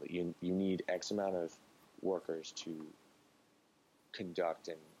that, right? Like you need X amount of workers to conduct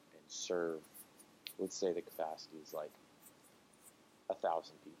and serve. Let's say the capacity is like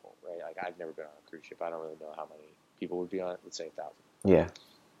 1,000 people, right? Like I've never been on a cruise ship. I don't really know how many people would be on it. Let's say 1,000. Yeah.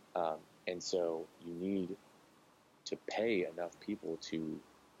 And so you need to pay enough people to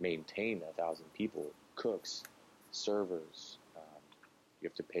maintain 1,000 people, cooks, servers. You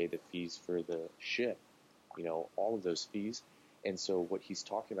have to pay the fees for the ship, all of those fees. And so what he's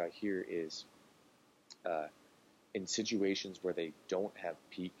talking about here is in situations where they don't have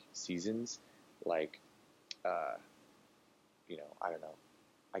peak seasons, like, I don't know,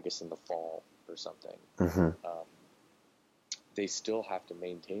 I guess in the fall or something, Mm-hmm. they still have to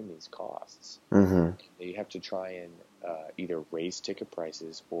maintain these costs. Mm-hmm. They have to try and either raise ticket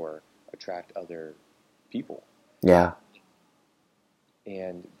prices or attract other people. Yeah.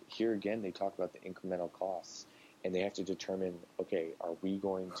 And here again, they talk about the incremental costs, and they have to determine, okay, are we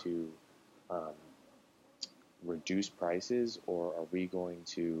going to reduce prices, or are we going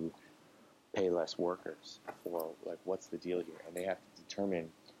to pay less workers, or like what's the deal here? And they have to determine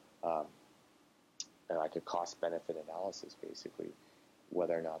like a cost-benefit analysis, basically,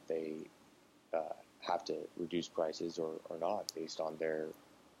 whether or not they have to reduce prices or not based on their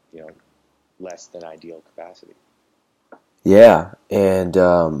less than ideal capacity. Yeah, and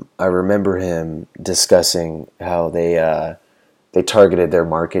I remember him discussing how they targeted their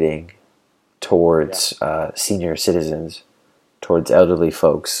marketing towards senior citizens, towards elderly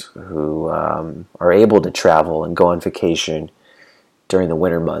folks who are able to travel and go on vacation during the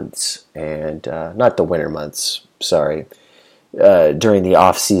winter months, and not the winter months, sorry, during the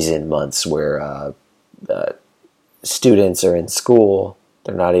off-season months where students are in school,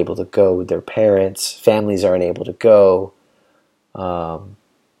 they're not able to go with their parents, families aren't able to go.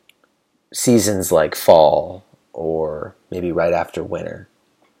 Seasons like fall, or maybe right after winter,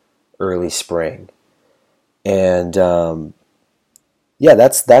 early spring, and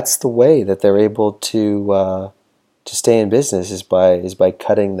that's the way that they're able to stay in business, is by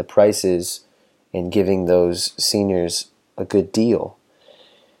cutting the prices and giving those seniors a good deal.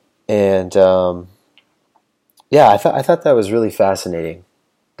 And I thought that was really fascinating,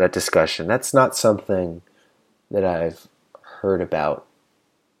 that discussion. That's not something that I've heard about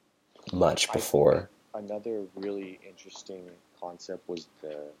much before. Another really interesting concept was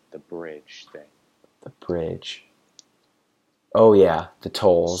the bridge thing. The bridge. Oh yeah, the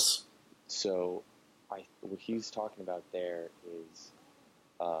tolls. So, what he's talking about there is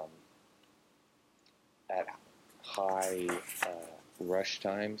um, at high rush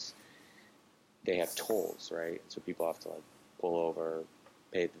times, they have tolls, right? So people have to like pull over,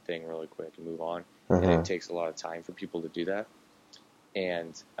 pay the thing really quick, and move on. And it takes a lot of time for people to do that.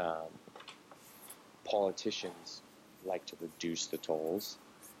 And politicians like to reduce the tolls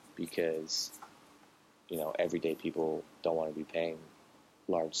because everyday people don't want to be paying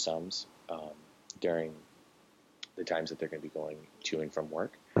large sums during the times that they're going to be going to and from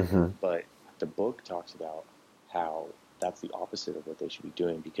work. But the book talks about how that's the opposite of what they should be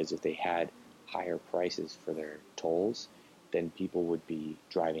doing, because if they had higher prices for their tolls, then people would be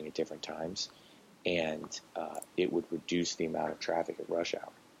driving at different times, and it would reduce the amount of traffic at rush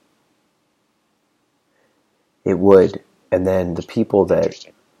hour. It would. And then the people that,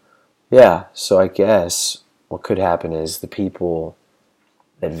 yeah, so I guess what could happen is the people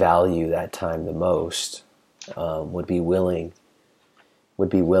that value that time the most would be willing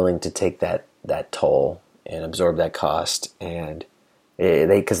to take that toll and absorb that cost, and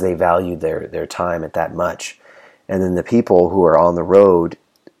because they valued their time at that much. And then the people who are on the road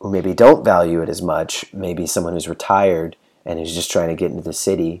who maybe don't value it as much, maybe someone who's retired and who's just trying to get into the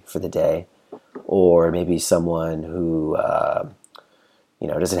city for the day, or maybe someone who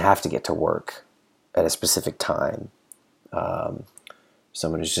doesn't have to get to work at a specific time.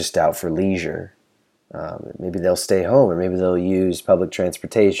 Someone who's just out for leisure. Maybe they'll stay home, or maybe they'll use public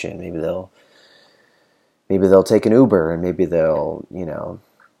transportation. Maybe they'll take an Uber, and maybe they'll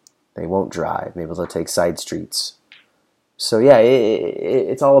they won't drive. Maybe they'll take side streets. So yeah,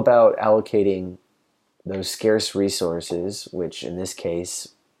 it's all about allocating those scarce resources, which in this case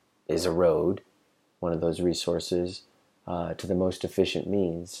is a road, one of those resources, to the most efficient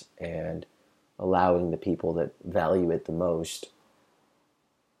means, and allowing the people that value it the most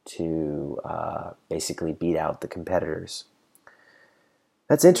to basically beat out the competitors.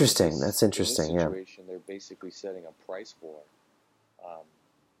 That's interesting. That's interesting. In this situation, they're basically setting a price war,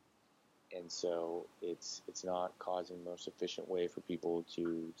 and so it's not causing the most efficient way for people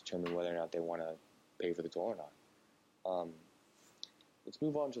to determine whether or not they want to pay for the toll or not. Let's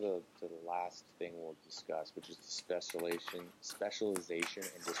move on to the last thing we'll discuss, which is the specialization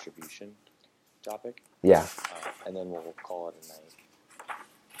and distribution topic. Yeah. And then we'll call it a night.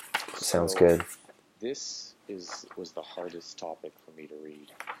 Sounds good. This was the hardest topic for me to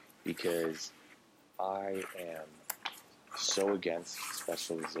read, because I am so against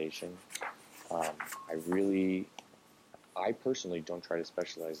specialization. I personally don't try to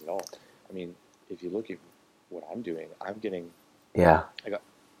specialize at all. I mean, if you look at what I'm doing, I got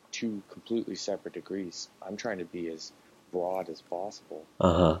 2 completely separate degrees. I'm trying to be as broad as possible.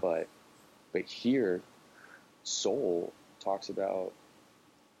 But here, Soul talks about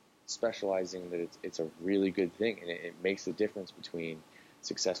specializing, that it's a really good thing, and it makes the difference between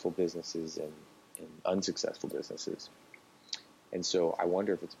successful businesses and unsuccessful businesses. And so I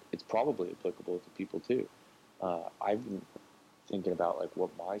wonder if it's probably applicable to people too. I've been thinking about like what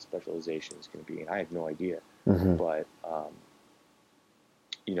my specialization is going to be, and I have no idea. But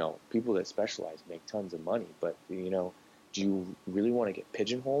people that specialize make tons of money. But do you really want to get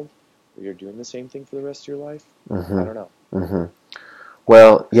pigeonholed where you're doing the same thing for the rest of your life? I don't know.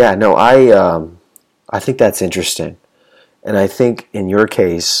 Well, yeah, no, I think that's interesting, and I think in your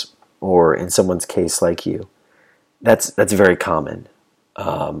case, or in someone's case like you, that's very common.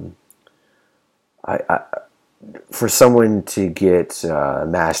 For someone to get a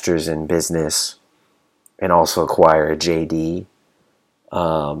master's in business and also acquire a JD,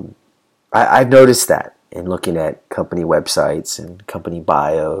 I've noticed that in looking at company websites and company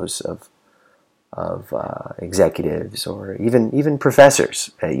bios of executives, or even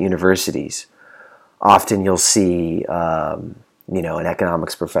professors at universities. Often you'll see an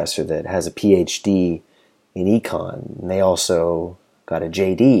economics professor that has a PhD in econ, and they also got a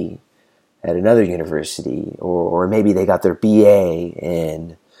JD at another university, or maybe they got their BA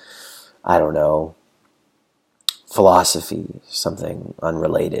in, I don't know, philosophy, something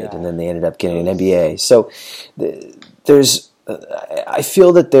unrelated, and then they ended up getting an MBA. So I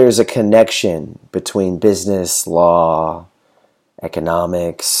feel that there's a connection between business, law,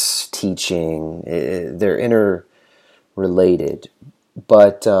 economics, teaching. They're interrelated.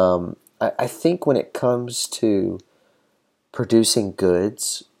 But I think when it comes to producing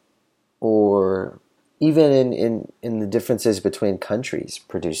goods, or even in the differences between countries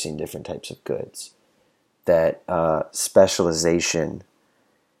producing different types of goods, that specialization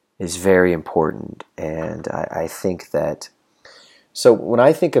is very important. And I think that, so when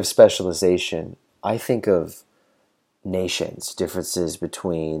I think of specialization, I think of nations, differences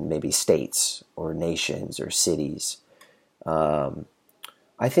between maybe states or nations or cities. Um,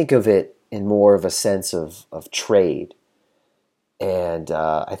 I think of it in more of a sense of trade. And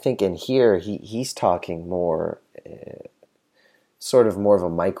I think in here he's talking more, sort of more of a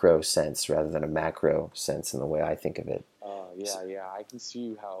micro sense rather than a macro sense in the way I think of it. Yeah, I can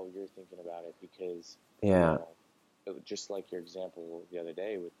see how you're thinking about it because, Yeah, just like your example the other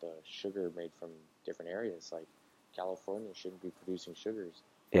day with the sugar made from different areas, like California shouldn't be producing sugars,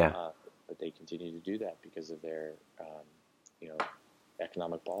 yeah, but they continue to do that because of their, you know,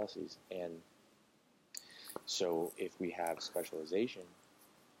 economic policies. And so if we have specialization,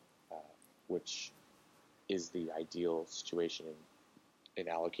 uh, which is the ideal situation in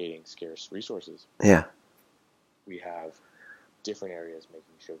allocating scarce resources, yeah. we have different areas making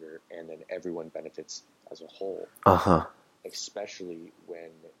sugar, and then everyone benefits as a whole, Uh-huh. especially when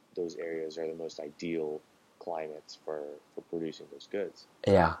those areas are the most ideal climates for producing those goods.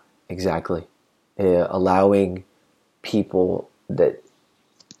 Yeah, exactly. Allowing people that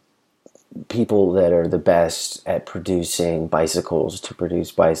people that are the best at producing bicycles to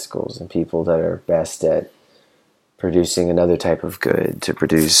produce bicycles, and people that are best at producing another type of good to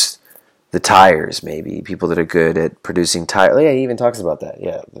produce the tires. Maybe people that are good at producing tires. Yeah, he even talks about that.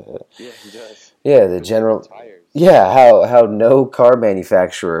 Yeah, Yeah, he does. yeah. The But then the general. tires. Yeah, how no car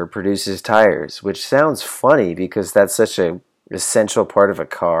manufacturer produces tires, which sounds funny because that's such a essential part of a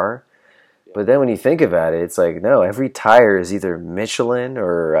car. Yeah, But then when you think about it, it's like no, every tire is either Michelin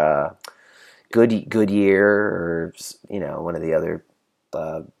or Goodyear or one of the other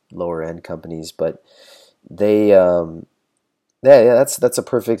uh, lower end companies. But they yeah, that's a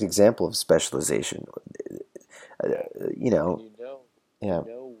perfect example of specialization. yeah. You And know, you yeah.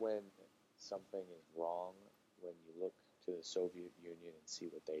 know when something is wrong when you look to the Soviet Union and see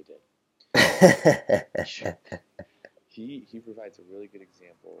what they did. He provides a really good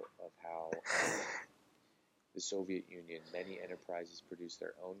example of how the Soviet Union, many enterprises produce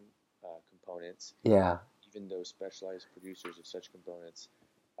their own components, Yeah, even though specialized producers of such components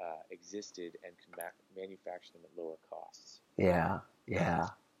existed and could manufacture them at lower costs. yeah, yeah,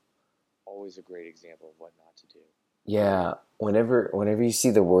 Always a great example of what not to do. yeah. Whenever you see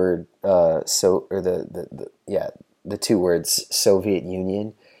the word or the yeah, the two words Soviet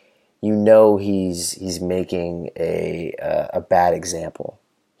Union, you know he's making a bad example.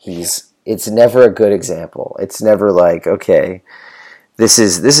 Yeah, It's never a good example. It's never like, okay,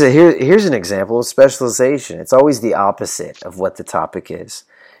 here's an example of specialization. It's always the opposite of what the topic is.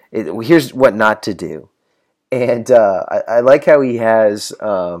 Here's what not to do. And I like how he has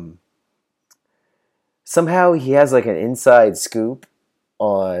somehow he has like an inside scoop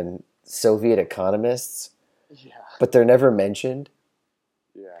on Soviet economists, yeah, but they're never mentioned.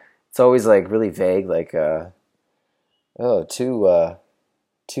 yeah, It's always like really vague, like oh,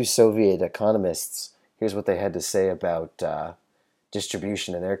 two Soviet economists. Here's what they had to say about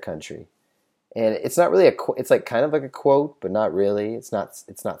distribution in their country, and it's not really it's like kind of like a quote, but not really. It's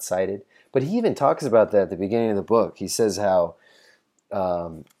not cited. But he even talks about that at the beginning of the book. He says how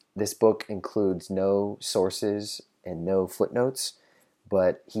this book includes no sources and no footnotes,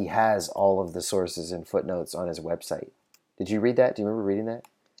 but he has all of the sources and footnotes on his website. Did you read that? Do you remember reading that?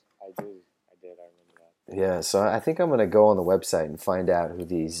 I remember that. Yeah, so I think I'm going to go on the website and find out who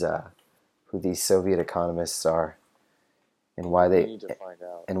these Soviet economists are and why We need to find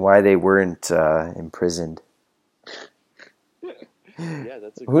out. they weren't imprisoned. Yeah,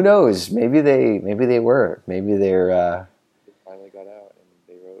 that's a Who good knows? Maybe they were. Maybe they're. They finally got out and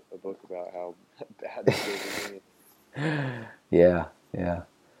they wrote a book about how bad the Soviet Union. Yeah, yeah,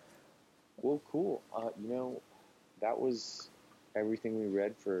 Well, cool. That was everything we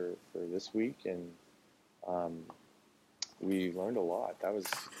read for this week, and um, we learned a lot. That's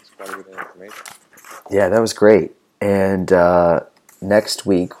quite a bit of information. yeah. That was great. And next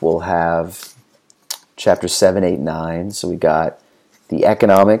week we'll have chapter 7, 8, 9. So we got the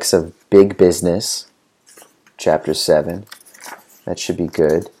economics of big business, chapter 7. That should be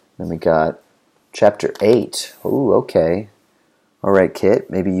good. Then we got chapter 8. Ooh, okay. All right, Kit.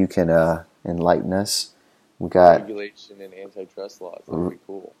 Maybe you can enlighten us. We got Regulation and antitrust laws. That'd be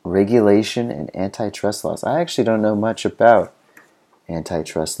cool. regulation and antitrust laws. I actually don't know much about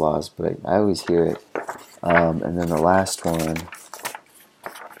antitrust laws, but I always hear it. And then the last one,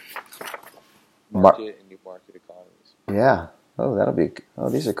 Market and new market economies. yeah. Oh, that'll be. Oh,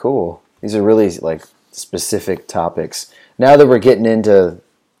 these are cool. These are really like specific topics. Now that we're getting into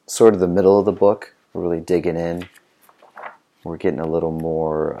sort of the middle of the book, we're really digging in. We're getting a little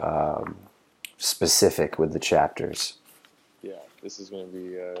more specific with the chapters. Yeah, this is going to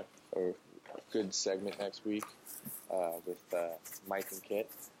be a good segment next week with Mike and Kit.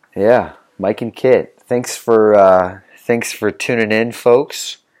 Yeah, Mike and Kit. Thanks for tuning in,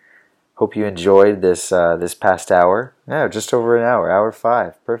 folks. Hope you enjoyed this past hour. Yeah, just over an hour, hour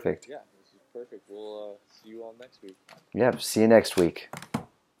 5. Perfect. Yeah, this is perfect. We'll see you all next week. Yep, see you next week.